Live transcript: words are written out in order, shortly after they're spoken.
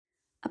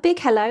A big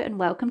hello and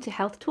welcome to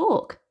Health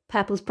Talk,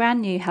 Purple's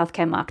brand new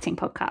healthcare marketing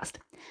podcast.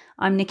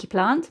 I'm Nikki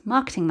Plant,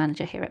 Marketing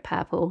Manager here at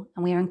Purple,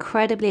 and we are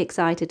incredibly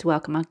excited to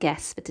welcome our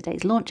guests for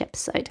today's launch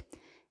episode,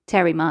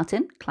 Terry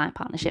Martin, Client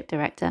Partnership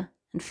Director,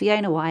 and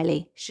Fiona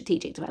Wiley,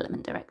 Strategic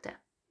Development Director.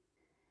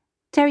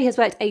 Terry has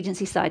worked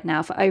agency side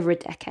now for over a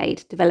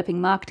decade, developing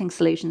marketing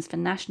solutions for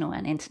national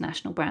and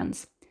international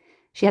brands.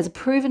 She has a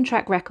proven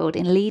track record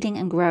in leading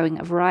and growing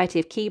a variety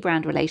of key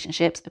brand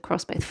relationships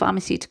across both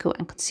pharmaceutical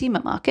and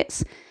consumer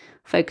markets,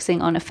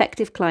 focusing on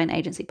effective client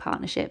agency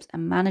partnerships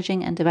and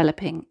managing and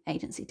developing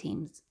agency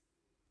teams.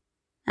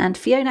 And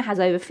Fiona has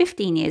over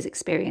 15 years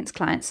experience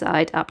client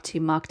side up to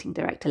marketing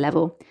director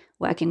level,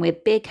 working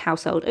with big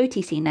household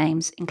OTC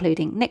names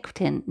including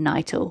Nicotine,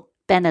 Nital,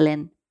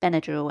 Benylin,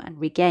 Benadryl and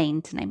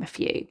Regain, to name a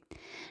few.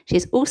 She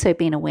has also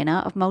been a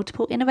winner of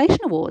multiple innovation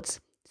awards.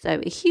 So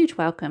a huge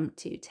welcome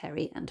to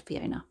Terry and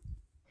Fiona.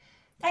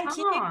 Thank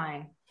you.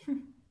 Hi.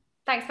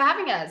 Thanks for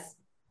having us.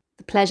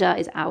 The pleasure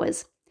is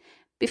ours.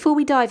 Before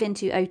we dive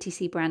into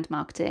OTC brand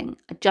marketing,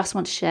 I just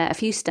want to share a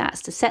few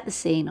stats to set the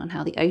scene on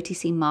how the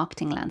OTC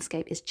marketing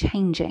landscape is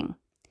changing.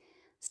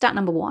 Stat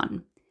number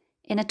 1.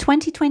 In a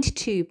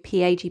 2022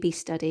 PAGB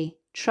study,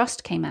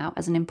 trust came out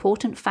as an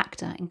important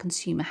factor in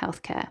consumer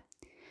healthcare.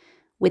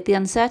 With the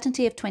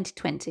uncertainty of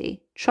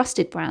 2020,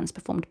 trusted brands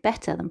performed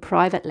better than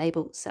private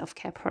label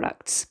self-care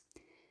products.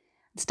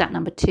 Stat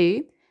number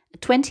 2. A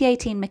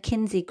 2018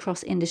 McKinsey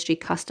cross-industry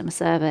customer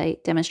survey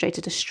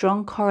demonstrated a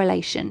strong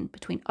correlation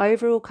between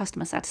overall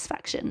customer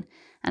satisfaction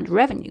and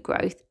revenue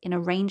growth in a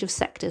range of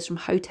sectors from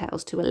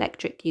hotels to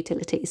electric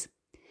utilities.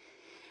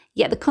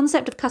 Yet the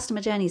concept of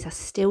customer journeys has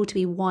still to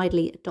be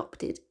widely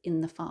adopted in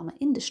the pharma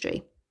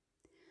industry.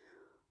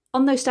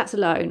 On those stats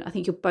alone, I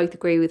think you'll both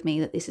agree with me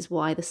that this is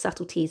why the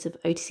subtleties of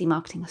OTC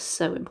marketing are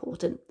so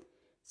important.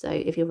 So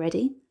if you're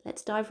ready,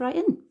 let's dive right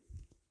in.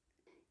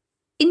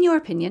 In your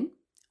opinion,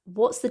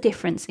 what's the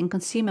difference in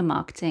consumer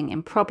marketing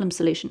and problem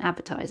solution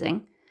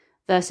advertising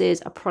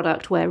versus a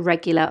product where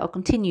regular or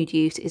continued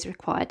use is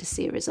required to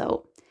see a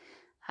result?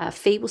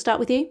 Fee, we'll start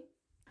with you.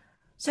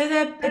 So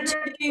there are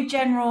two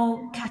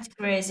general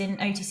categories in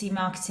OTC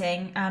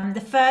marketing.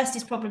 The first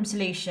is problem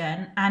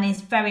solution and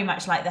is very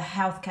much like the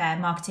healthcare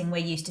marketing we're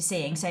used to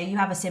seeing. So you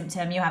have a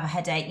symptom, you have a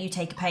headache, you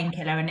take a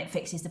painkiller and it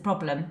fixes the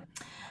problem.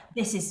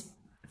 This is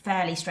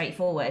fairly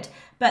straightforward.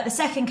 But the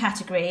second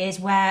category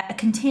is where a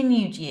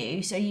continued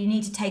use, so you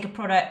need to take a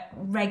product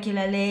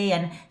regularly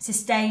and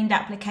sustained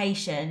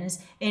applications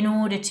in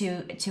order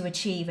to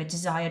achieve a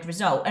desired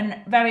result, and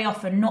very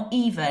often not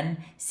even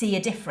see a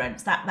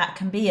difference. That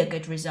can be a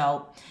good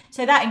result.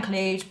 So that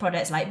includes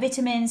products like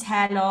vitamins,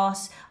 hair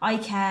loss, eye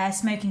care,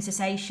 smoking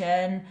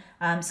cessation,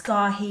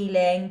 scar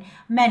healing,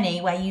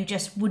 many where you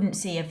just wouldn't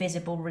see a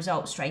visible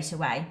result straight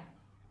away.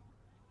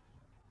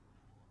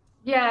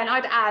 Yeah, and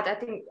I'd add, I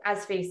think,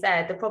 as Fee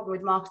said, the problem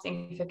with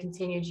marketing for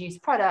continued use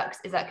products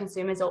is that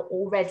consumers are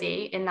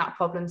already in that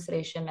problem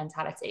solution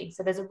mentality.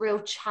 So there's a real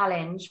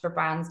challenge for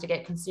brands to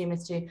get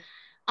consumers to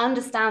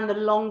understand the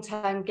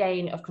long-term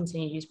gain of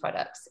continued use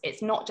products.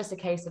 It's not just a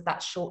case of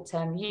that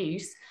short-term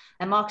use,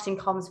 and marketing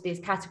comms for these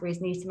categories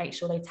needs to make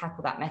sure they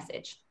tackle that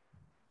message.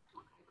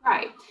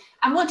 Right.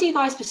 And what do you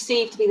guys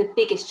perceive to be the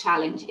biggest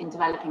challenge in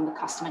developing the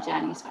customer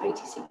journeys for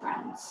OTC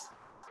brands?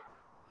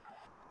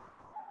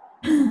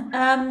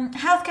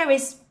 Healthcare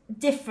is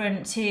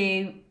different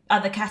to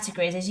other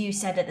categories, as you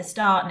said at the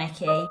start,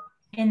 Nikki,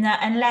 in that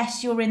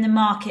unless you're in the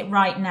market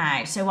right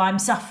now, so I'm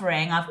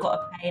suffering, I've got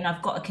a pain,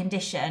 I've got a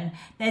condition,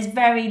 there's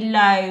very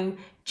low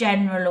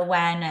general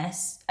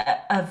awareness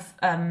of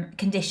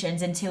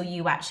conditions until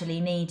you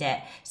actually need it.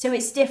 So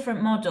it's a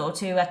different model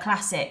to a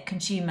classic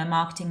consumer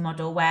marketing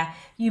model where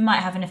you might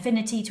have an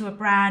affinity to a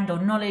brand or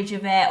knowledge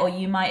of it, or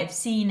you might have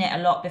seen it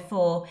a lot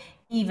before,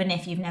 even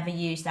if you've never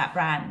used that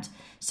brand.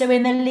 So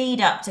in the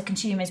lead up to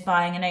consumers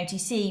buying an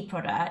OTC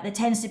product, there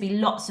tends to be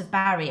lots of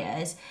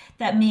barriers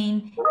that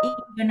mean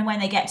even when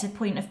they get to the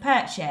point of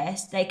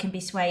purchase, they can be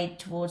swayed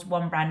towards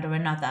one brand or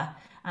another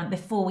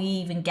before we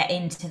even get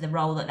into the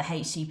role that the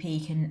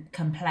HCP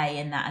can play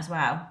in that as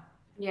well.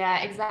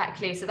 Yeah,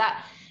 exactly. So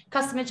that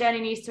customer journey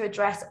needs to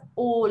address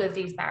all of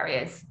these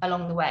barriers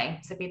along the way.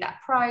 So be that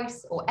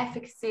price or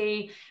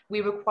efficacy, we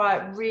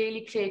require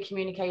really clear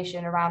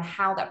communication around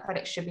how that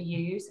product should be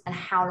used and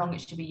how long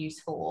it should be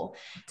used for,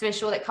 to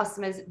ensure that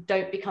customers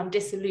don't become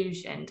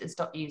disillusioned and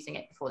stop using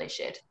it before they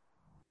should.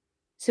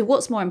 So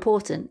what's more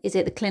important? Is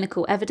it the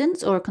clinical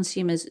evidence or a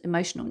consumer's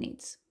emotional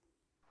needs?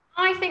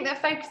 I think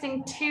that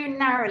focusing too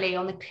narrowly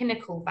on the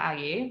clinical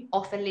value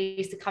often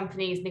leads to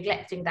companies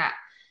neglecting that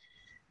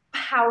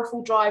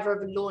powerful driver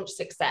of a launch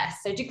success.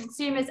 So do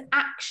consumers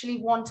actually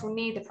want or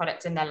need the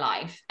product in their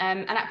life?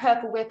 And at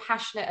Purple, we're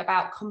passionate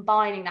about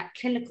combining that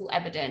clinical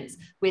evidence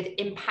with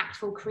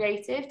impactful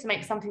creative to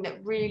make something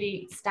that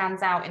really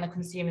stands out in the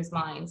consumer's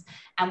minds.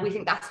 And we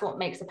think that's what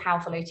makes a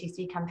powerful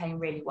OTC campaign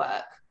really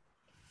work.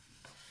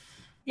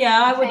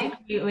 Yeah, I would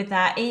agree with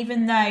that.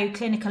 Even though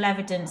clinical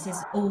evidence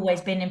has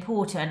always been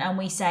important and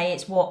we say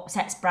it's what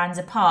sets brands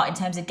apart in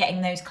terms of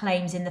getting those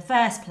claims in the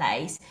first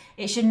place,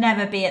 it should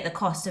never be at the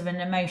cost of an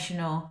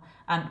emotional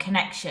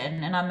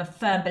connection. And I'm a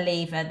firm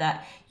believer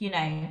that,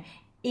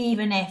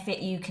 even if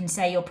you can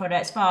say your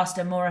product's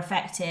faster, more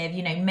effective,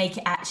 make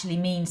it actually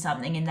mean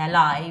something in their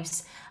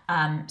lives.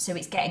 So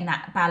it's getting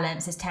that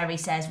balance, as Terry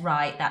says,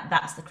 right,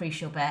 that's the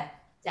crucial bit.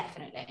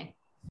 Definitely.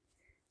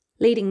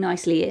 Leading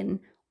nicely in,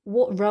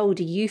 what role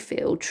do you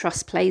feel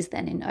trust plays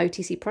then in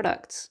OTC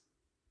products?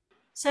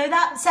 So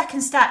that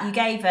second stat you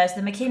gave us,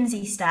 the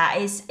McKinsey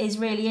stat, is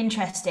really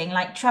interesting.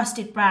 Like,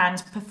 trusted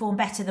brands perform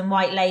better than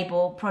white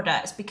label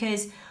products,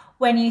 because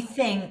when you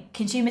think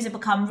consumers have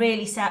become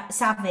really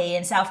savvy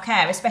in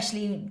self-care,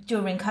 especially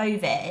during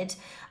COVID,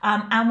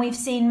 and we've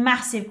seen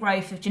massive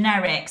growth of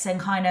generics and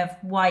kind of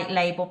white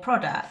label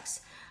products.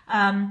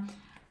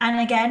 And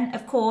again,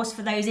 of course,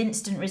 for those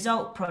instant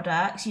result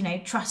products,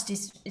 trust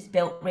is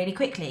built really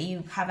quickly.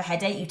 You have a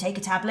headache, you take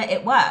a tablet,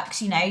 it works,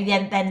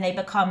 then they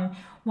become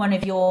one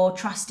of your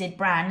trusted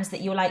brands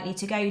that you're likely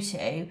to go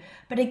to.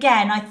 But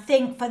again, I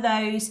think for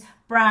those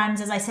brands,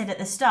 as I said at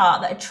the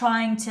start, that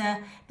are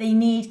they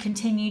need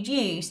continued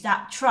use,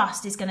 that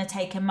trust is going to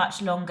take a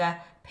much longer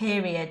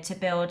period to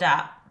build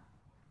up.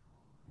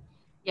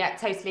 Yeah,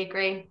 totally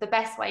agree. The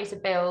best way to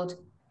build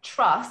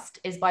trust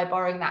is by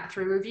borrowing that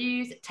through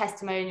reviews,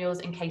 testimonials,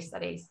 and case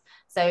studies.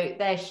 So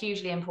they're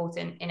hugely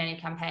important in any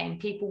campaign.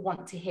 People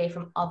want to hear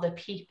from other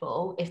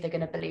people if they're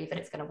going to believe that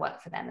it's going to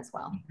work for them as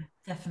well.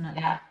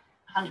 Definitely. Yeah,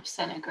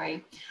 100%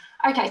 agree.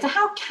 Okay, so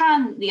how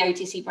can the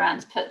OTC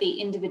brands put the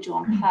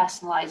individual and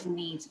personalised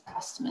needs of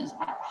customers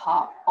at the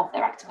heart of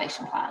their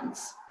activation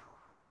plans?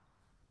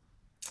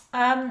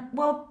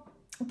 Well,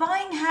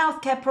 buying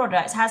healthcare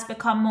products has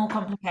become more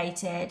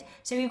complicated.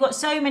 So we've got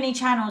so many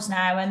channels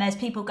now, and there's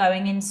people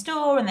going in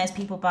store, and there's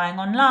people buying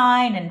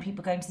online, and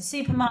people going to the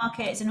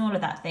supermarkets, and all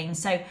of that thing.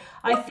 So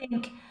I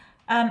think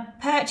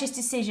purchase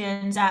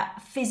decisions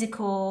at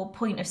physical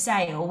point of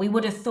sale, we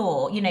would have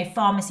thought,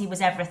 pharmacy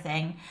was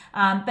everything.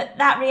 But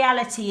that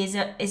reality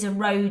is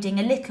eroding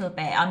a little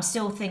bit. I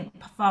still think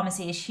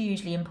pharmacy is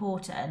hugely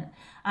important.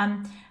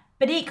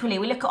 But equally,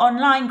 we look at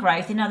online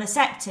growth in other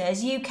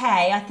sectors. UK,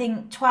 I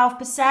think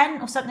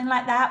 12% or something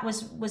like that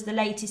was the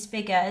latest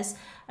figures.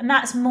 And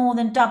that's more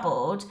than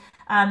doubled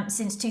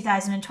since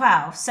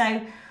 2012.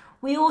 So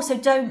we also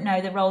don't know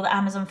the role that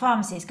Amazon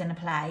Pharmacy is going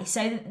to play.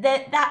 So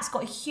that's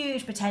got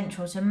huge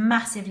potential to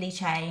massively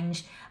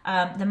change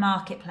the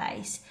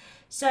marketplace.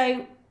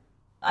 So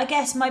I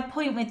guess my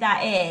point with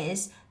that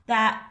is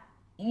that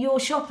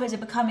your shoppers are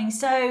becoming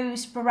so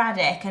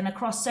sporadic and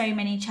across so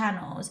many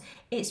channels.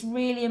 It's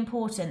really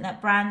important that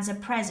brands are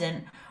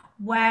present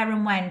where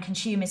and when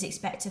consumers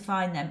expect to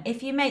find them.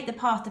 If you make the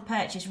path to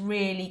purchase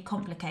really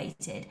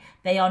complicated,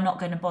 they are not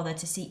going to bother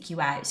to seek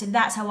you out. So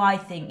that's how I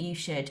think you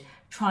should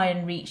try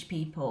and reach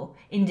people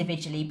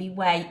individually. Be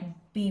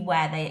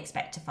where they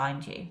expect to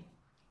find you.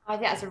 I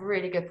think that's a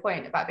really good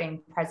point about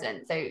being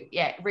present. So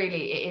yeah,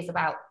 really it is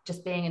about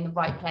just being in the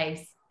right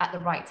place at the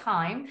right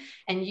time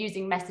and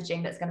using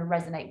messaging that's going to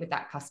resonate with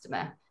that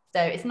customer. So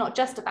it's not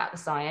just about the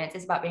science,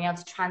 it's about being able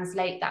to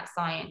translate that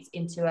science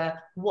into a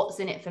what's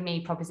in it for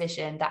me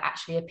proposition that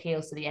actually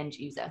appeals to the end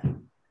user.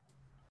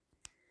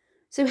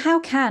 So how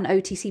can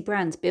OTC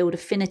brands build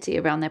affinity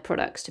around their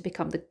products to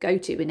become the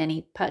go-to in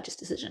any purchase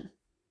decision?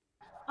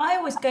 I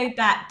always go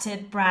back to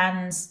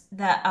brands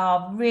that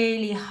are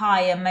really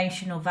high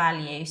emotional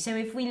value. So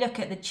if we look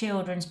at the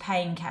children's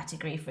pain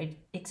category, for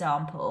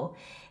example,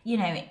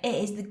 it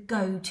is the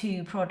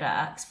go-to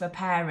products for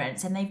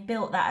parents, and they've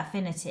built that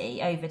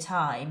affinity over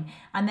time.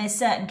 And there's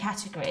certain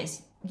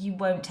categories you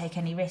won't take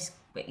any risk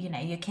with,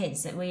 your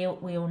kids, that we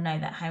all know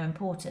that how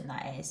important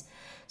that is.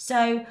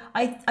 So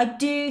I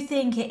do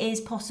think it is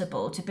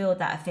possible to build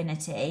that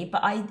affinity,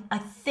 but I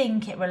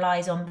think it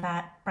relies on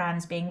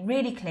brands being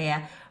really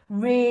clear,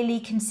 really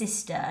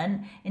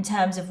consistent in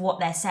terms of what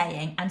they're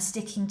saying and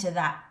sticking to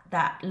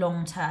that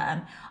long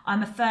term.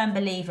 I'm a firm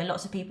believer,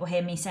 lots of people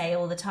hear me say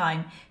all the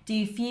time,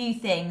 do few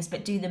things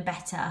but do them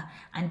better,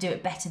 and do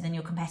it better than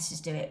your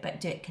competitors do it,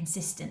 but do it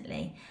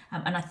consistently.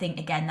 And I think,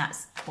 again,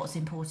 that's what's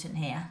important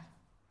here.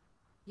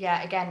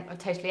 Yeah, again, I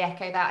totally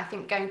echo that. I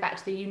think going back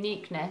to the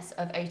uniqueness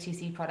of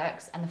OTC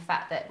products and the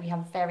fact that we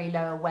have very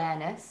low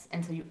awareness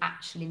until you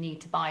actually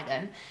need to buy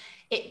them,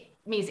 it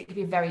means it can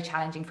be very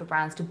challenging for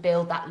brands to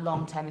build that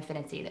long-term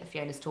affinity that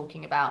Fiona's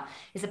talking about.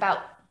 It's about,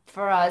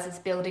 for us, it's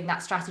building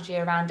that strategy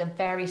around a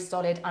very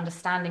solid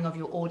understanding of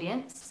your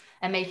audience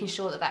and making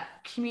sure that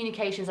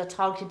communications are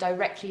targeted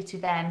directly to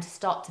them to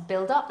start to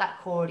build up that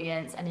core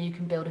audience, and then you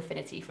can build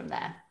affinity from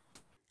there.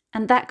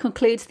 And that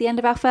concludes the end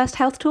of our first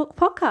Health Talk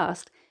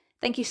podcast.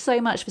 Thank you so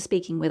much for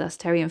speaking with us,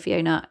 Terry and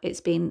Fiona. It's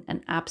been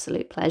an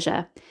absolute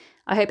pleasure.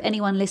 I hope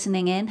anyone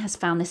listening in has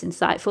found this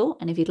insightful,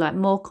 and if you'd like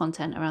more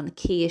content around the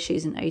key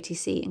issues in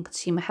OTC and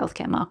consumer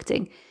healthcare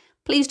marketing,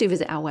 please do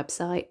visit our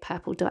website,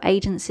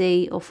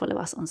 purple.agency, or follow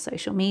us on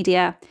social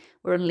media.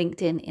 We're on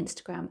LinkedIn,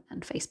 Instagram,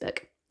 and Facebook.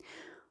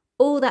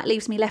 All that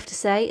leaves me left to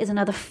say is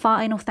another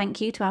final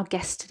thank you to our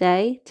guests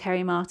today,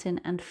 Terry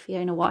Martin and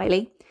Fiona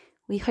Wiley.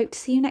 We hope to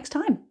see you next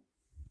time.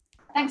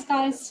 Thanks,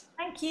 guys.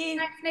 Thank you.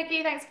 Thanks,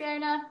 Nikki. Thanks,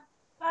 Fiona.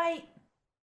 Bye.